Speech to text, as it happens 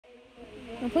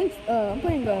I'm playing,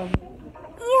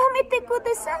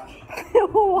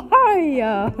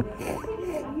 why?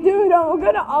 Dude, I'm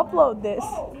gonna upload this.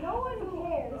 No one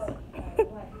cares.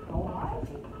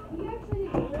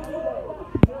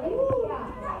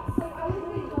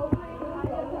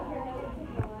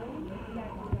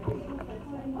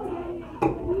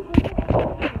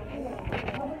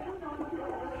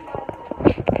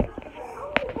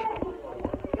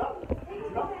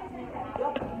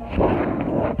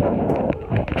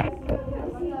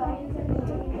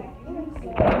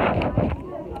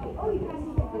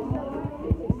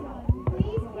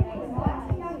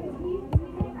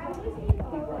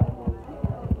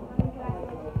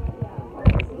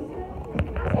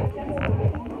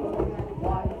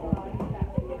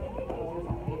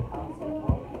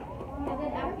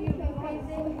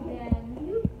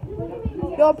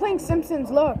 Yo, I'm playing Simpsons,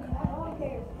 look.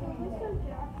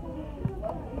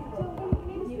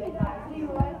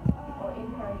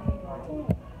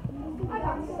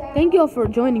 Thank you all for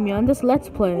joining me on this Let's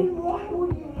Play.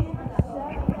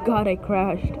 God, I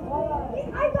crashed.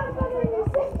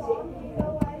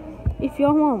 If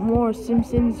y'all want more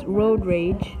Simpsons Road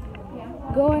Rage,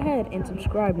 go ahead and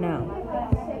subscribe now.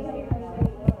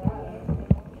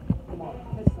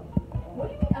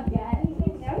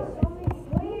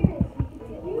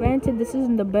 Granted, this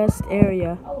isn't the best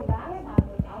area.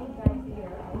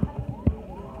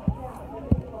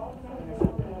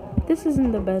 This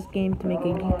isn't the best game to make a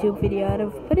YouTube video out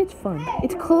of, but it's fun.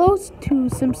 It's close to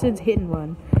Simpsons Hit and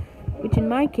Run, which in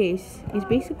my case is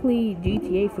basically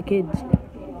GTA for kids.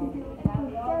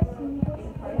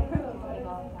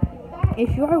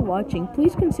 If you are watching,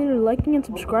 please consider liking and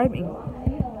subscribing,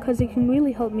 because it can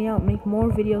really help me out make more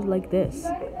videos like this.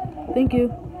 Thank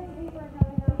you.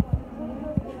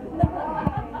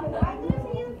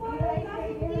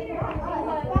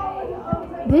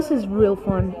 This is real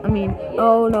fun. I mean,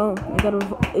 oh no,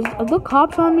 are the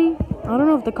cops on me? I don't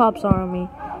know if the cops are on me,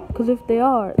 because if they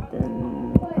are,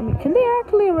 then, I mean, can they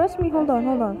actually arrest me? Hold on.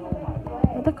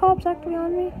 Are the cops actually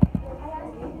on me?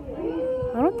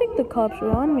 I don't think the cops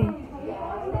are on me.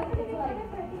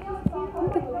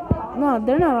 No,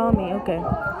 they're not on me, okay.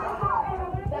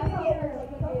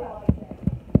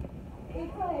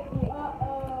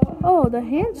 Oh, the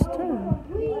hands turn.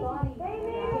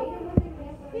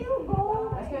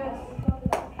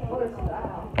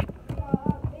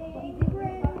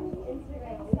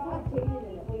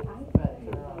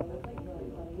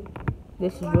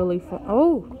 This is really fun.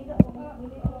 Oh,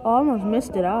 I almost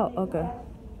missed it out. Okay.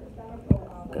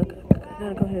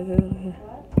 Gotta go here.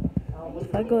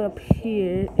 If I go up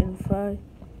here and if I...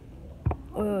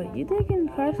 Oh, you think I can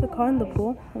crash the car in the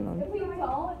pool? Hold on.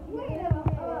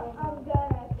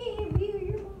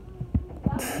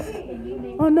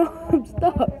 Oh no, I'm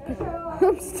stuck.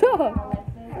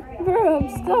 Bro, I'm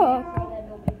stuck.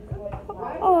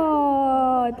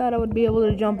 Oh, I thought I would be able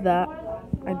to jump that.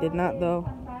 I did not though.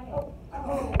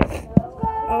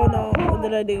 Oh no, what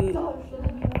did I do?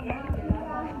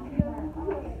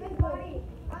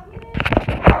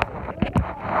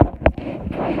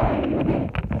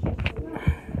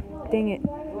 Dang it.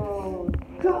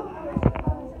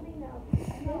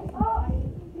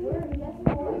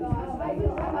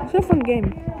 It's a fun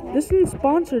game. This isn't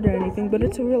sponsored or anything, but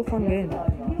it's a real fun game.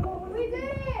 We did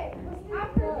it!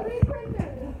 After 3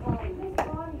 printers!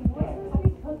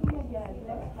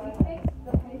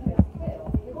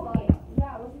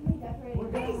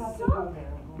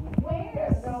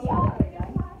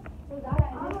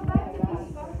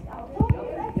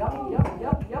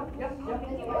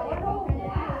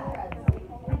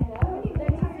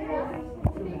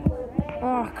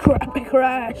 Oh crap, I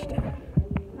crashed.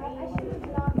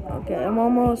 Okay, I'm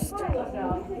almost...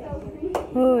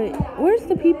 Oh, wait, where's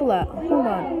the people at? Hold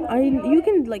on. You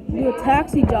can like do a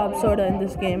taxi job sorta in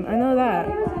this game. I know that.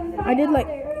 I did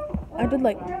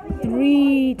like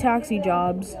 3 taxi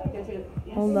jobs.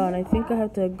 Hold on, I think I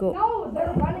have to go. No,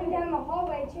 they're running down the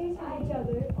hallway chasing each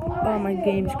other. Oh, my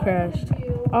game's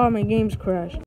crashed.